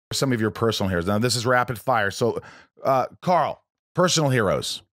Some of your personal heroes. Now, this is rapid fire. So, Carl, personal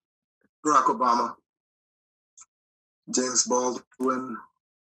heroes. Barack Obama, James Baldwin.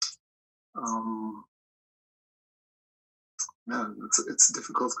 Man, it's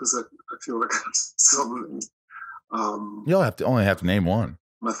difficult because I feel like so many. You'll only have to name one.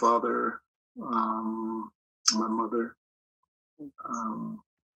 My father, my mother,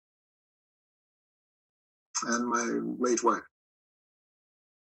 and my late wife.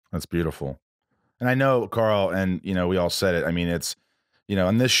 That's beautiful. And I know, Carl, and, you know, we all said it. I mean, it's, you know,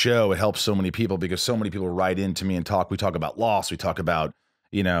 on this show, it helps so many people because so many people write into me and talk. We talk about loss. We talk about,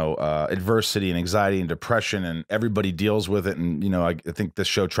 you know, adversity and anxiety and depression, and everybody deals with it. And, you know, I think this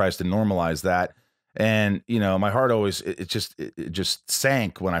show tries to normalize that. And, you know, my heart always, it just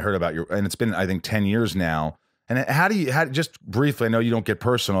sank when I heard about and it's been, I think, 10 years now. And how just briefly, I know you don't get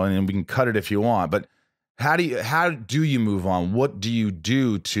personal and we can cut it if you want, but how do you move on? What do you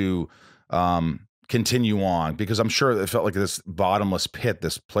do to, continue on? Because I'm sure it felt like this bottomless pit,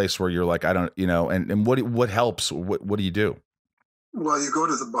 this place where you're like, I don't, you know, and what helps? What do you do? Well, you go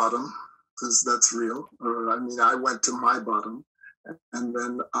to the bottom because that's real. Or, I mean, I went to my bottom, and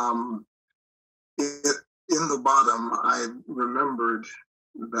then in the bottom, I remembered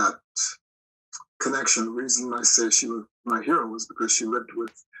that connection. The reason I say she was my hero was because she lived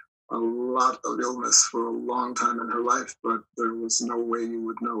with a lot of illness for a long time in her life, but there was no way you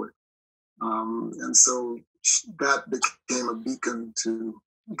would know it. And so that became a beacon to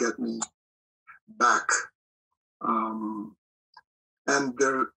get me back. And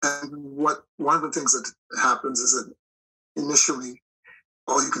one of the things that happens is that initially,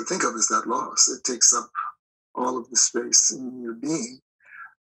 all you can think of is that loss. It takes up all of the space in your being,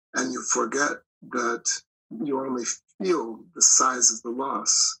 and you forget that you only feel the size of the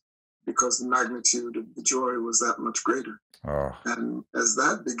loss because the magnitude of the joy was that much greater. Oh. And as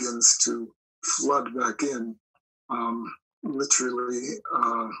that begins to flood back in, literally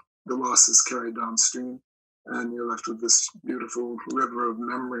the loss is carried downstream, and you're left with this beautiful river of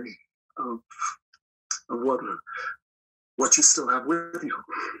memory of what you still have with you.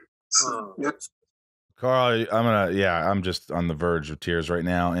 So, yeah. Carl, I'm just on the verge of tears right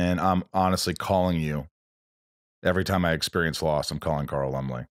now, and I'm honestly calling you. Every time I experience loss, I'm calling Carl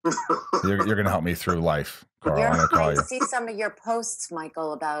Lumbly. You're going to help me through life, Carl. I'm going to call you. I see some of your posts,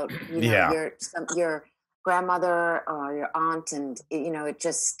 Michael, about your grandmother or your aunt, and you know,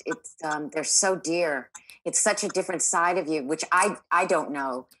 they're so dear. It's such a different side of you, which I don't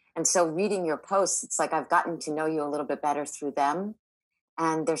know. And so reading your posts, it's like I've gotten to know you a little bit better through them,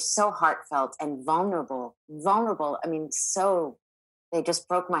 and they're so heartfelt and vulnerable. I mean, they just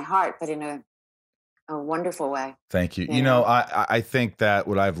broke my heart, but in a wonderful way. Thank you. You know, I think that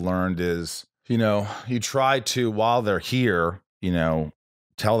what I've learned is, you know, you try to, while they're here, you know,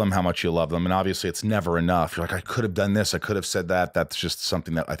 tell them how much you love them. And obviously it's never enough. You're like, I could have done this. I could have said that. That's just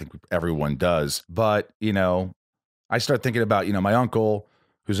something that I think everyone does. But, you know, I start thinking about, you know, my uncle,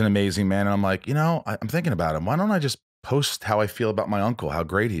 who's an amazing man. And I'm like, you know, I'm thinking about him. Why don't I just post how I feel about my uncle, how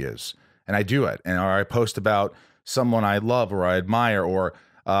great he is? And I do it. Or I post about someone I love or I admire, or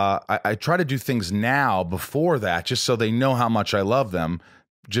I try to do things now before that, just so they know how much I love them,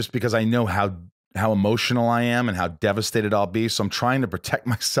 just because I know how emotional I am and how devastated I'll be. So I'm trying to protect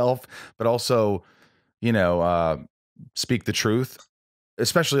myself, but also, you know, speak the truth.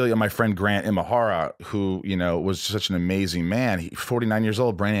 Especially my friend Grant Imahara, who, you know, was such an amazing man. He 49 years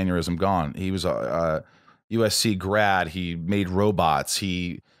old, brain aneurysm gone. He was a USC grad. He made robots.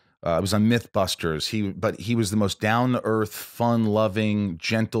 He was on Mythbusters. But he was the most down-to-earth, fun-loving,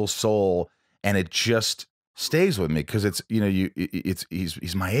 gentle soul, and it just stays with me because it's, you know,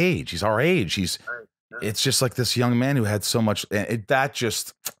 he's my age. He's our age. It's just like this young man who had so much, and that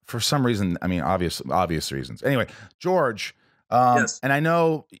just, for some reason, I mean, obvious reasons. Anyway, George. Yes. And I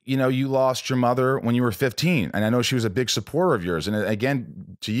know, you know, you lost your mother when you were 15, and I know she was a big supporter of yours. And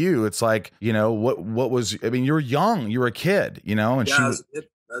again, to you, it's like, you know, what was, I mean, you were young, you were a kid, you know, and yeah, I was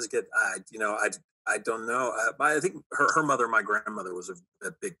a kid. I don't know. I think her mother, my grandmother, was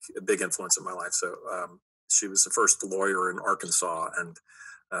a big influence in my life. So, she was the first lawyer in Arkansas, and,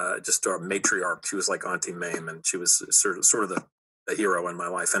 just a matriarch. She was like Auntie Mame, and she was sort of the hero in my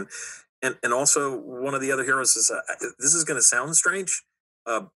life. And also one of the other heroes is, this is going to sound strange.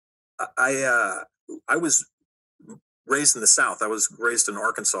 I was raised in the South. I was raised in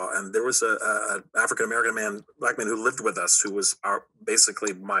Arkansas, and there was a African-American black man who lived with us, who was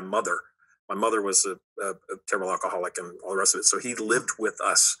basically my mother. My mother was a terrible alcoholic and all the rest of it. So he lived with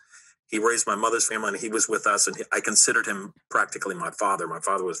us. He raised my mother's family, and he was with us. And I considered him practically my father. My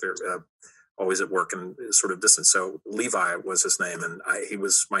father was always at work and sort of distant. So Levi was his name, and he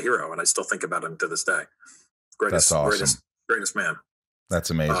was my hero, and I still think about him to this day. That's awesome. Greatest man. That's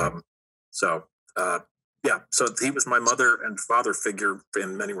amazing. So he was my mother and father figure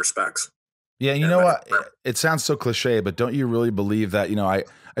in many respects. Yeah, you know what? It sounds so cliche, but don't you really believe that? You know, I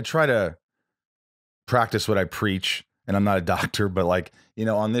try to practice what I preach, and I'm not a doctor, but like, you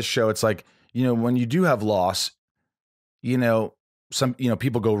know, on this show, it's like, you know, when you do have loss, you know, some, you know,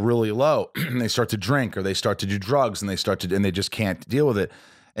 people go really low and they start to drink or they start to do drugs and they just can't deal with it.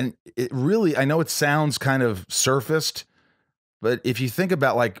 And it really, I know it sounds kind of surfaced, but if you think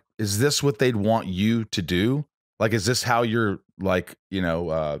about like, is this what they'd want you to do? Like, is this how you're like, you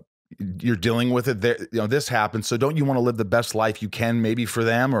know, you're dealing with it there, you know, this happens. So don't you want to live the best life you can, maybe for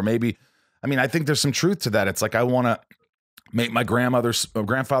them, or maybe, I mean, I think there's some truth to that. It's like, I want to make my grandfather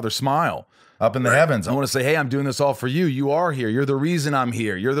smile up in the heavens. I want to say, hey, I'm doing this all for you. You are here. You're the reason I'm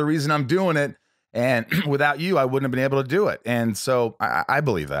here. You're the reason I'm doing it. And without you, I wouldn't have been able to do it. And so I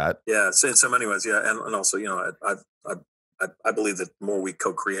believe that. Yeah. So in so many ways. Yeah. And also, you know, I believe that the more we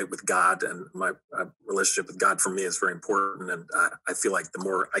co-create with God, and my relationship with God for me is very important. And I feel like the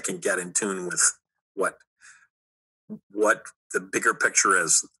more I can get in tune with what the bigger picture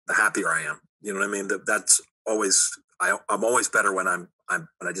is, the happier I am. You know what I mean? That's always, I'm always better when when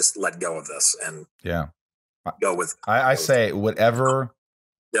I just let go of this and go with. I say whatever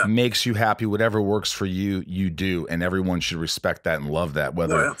makes you happy, whatever works for you, you do, and everyone should respect that and love that.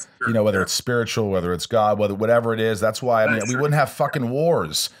 Whether you know, whether it's spiritual, whether it's God, whatever it is. That's why I mean, we wouldn't have fucking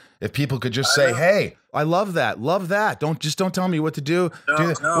wars if people could just say, "Hey, I love that, don't tell me what to do.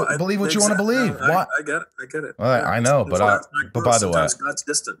 Believe what you want to believe." I get it. Well, I know, but by the way, God's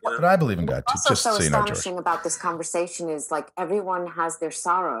distant. You know? But I believe in God too. Also, just so so you know, George. astonishing about this conversation is like everyone has their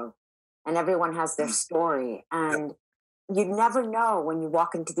sorrow, and everyone has their story, and you never know when you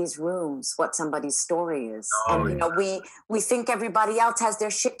walk into these rooms what somebody's story is. And you know, we think everybody else has their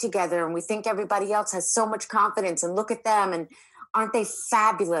shit together, and we think everybody else has so much confidence, and look at them, and aren't they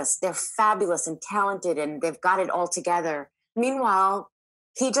fabulous? They're fabulous and talented, and they've got it all together. Meanwhile,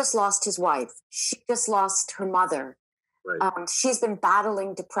 he just lost his wife. She just lost her mother. Right. She's been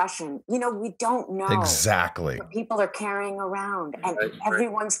battling depression. You know, we don't know exactly what people are carrying around, and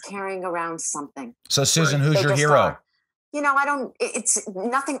everyone's carrying around something. So, Susan, who's your hero? You know, it's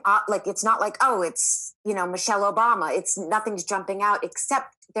nothing like, it's not like, oh, it's, you know, Michelle Obama. Nothing's jumping out,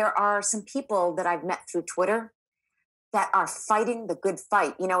 except there are some people that I've met through Twitter that are fighting the good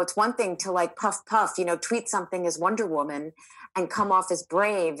fight. You know, it's one thing to like puff, you know, tweet something as Wonderwoman and come off as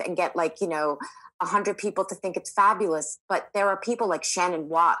brave and get like, you know, 100 people to think it's fabulous. But there are people like Shannon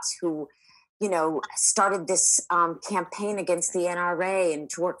Watts who, you know, started this campaign against the NRA and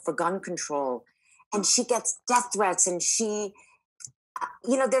to work for gun control. And she gets death threats, and she,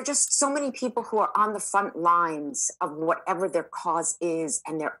 you know, there are just so many people who are on the front lines of whatever their cause is,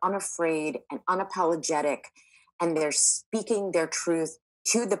 and they're unafraid and unapologetic, and they're speaking their truth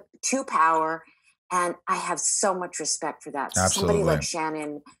to power. And I have so much respect for that. Absolutely. Somebody like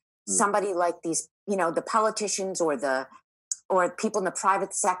Shannon, somebody like these, you know, the politicians or people in the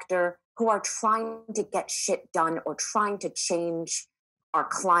private sector who are trying to get shit done or trying to change our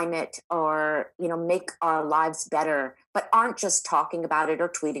climate or, you know, make our lives better, but aren't just talking about it or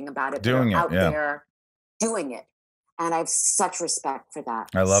tweeting about it. Doing it, out there doing it. And I have such respect for that.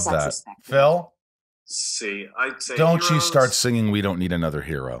 I love that. Phil? See, I'd say don't you start singing We Don't Need Another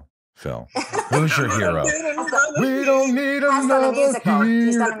Hero, Phil. Who's your hero? We don't need another hero.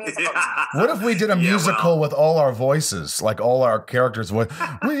 He's done a musical. What if we did a musical with all our voices, like all our characters' voice?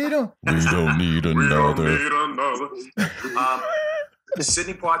 We don't need another.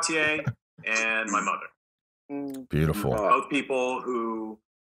 Sidney Poitier and my mother. Beautiful. Both people who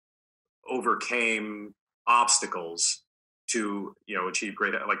overcame obstacles to, you know, achieve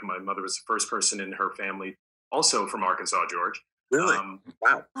great. Like my mother was the first person in her family, also from Arkansas, George. Really?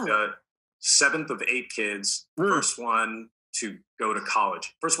 Wow. The 7th of 8 kids, first one to go to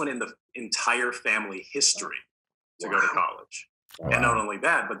college, first one in the entire family history to go to college. Wow. And not only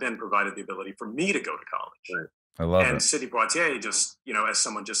that, but then provided the ability for me to go to college. Right. I love it. And Sidney Poitier, just, you know, as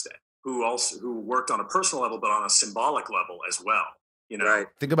someone just who worked on a personal level, but on a symbolic level as well. You know, right.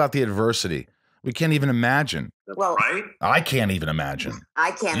 Think about the adversity. We can't even imagine. Well, right? I can't even imagine.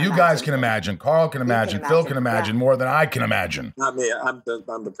 I can't. You guys can imagine. Carl can imagine. Phil can imagine more than I can imagine. Not me. I'm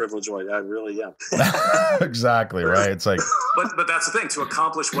the privileged one. I really am. Exactly right. It's like. But that's the thing, to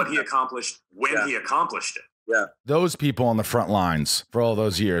accomplish what he accomplished when he accomplished it. Yeah. Those people on the front lines for all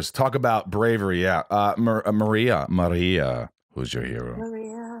those years. Talk about bravery. Yeah. Maria, who's your hero?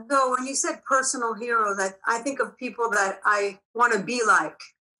 Maria. So when you said personal hero, that I think of people that I want to be like.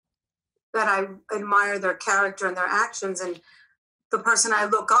 that I admire their character and their actions. And the person I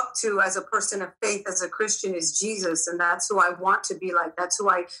look up to as a person of faith, as a Christian, is Jesus. And that's who I want to be like. That's who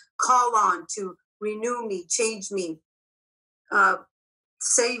I call on to renew me, change me,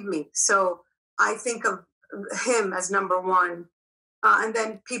 save me. So I think of him as number one. And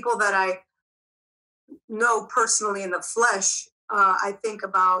then people that I know personally in the flesh, I think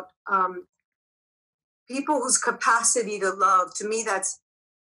about people whose capacity to love. To me, that's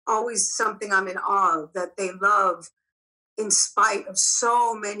always something I'm in awe of, that they love in spite of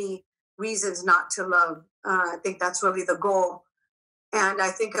so many reasons not to love. I think that's really the goal. And I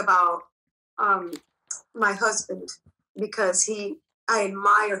think about my husband, because I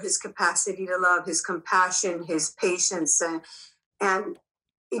admire his capacity to love, his compassion, his patience. And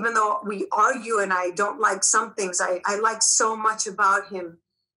even though we argue and I don't like some things, I like so much about him.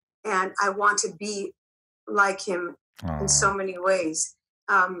 And I want to be like him in so many ways.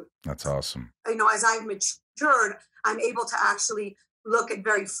 That's awesome. You know, as I've matured, I'm able to actually look at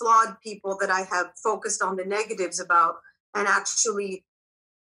very flawed people that I have focused on the negatives about and actually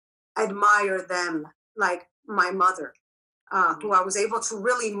admire them, like my mother, who I was able to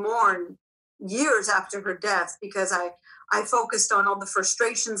really mourn years after her death, because I focused on all the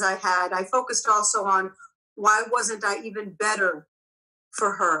frustrations I had. I focused also on why wasn't I even better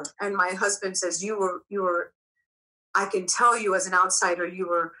for her? And my husband says, you were, I can tell you as an outsider,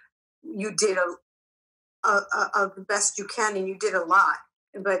 you did the best you can, and you did a lot.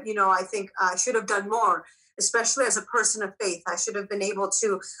 But, you know, I think I should have done more, especially as a person of faith. I should have been able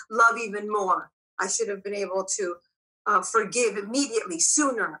to love even more. I should have been able to forgive immediately,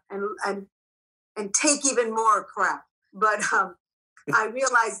 sooner, and take even more crap. But I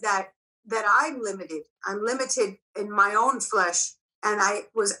realized that I'm limited. I'm limited in my own flesh, and I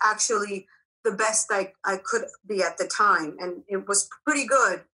was actually the best I could be at the time. And it was pretty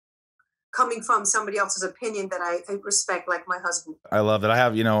good coming from somebody else's opinion that I respect, like my husband. I love that. I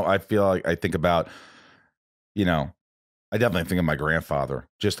have, you know, I feel like I think about, you know, I definitely think of my grandfather,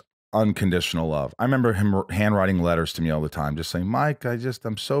 just unconditional love. I remember him handwriting letters to me all the time, just saying, Mike,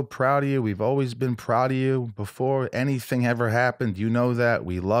 I'm so proud of you. We've always been proud of you before anything ever happened. You know that.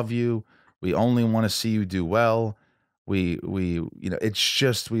 We love you. We only want to see you do well. We, you know, it's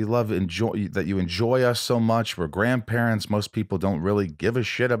just, we love that you enjoy us so much. We're grandparents. Most people don't really give a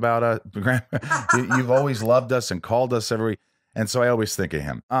shit about us. You've always loved us and called us and so I always think of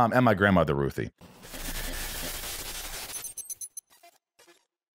him. And my grandmother, Ruthie.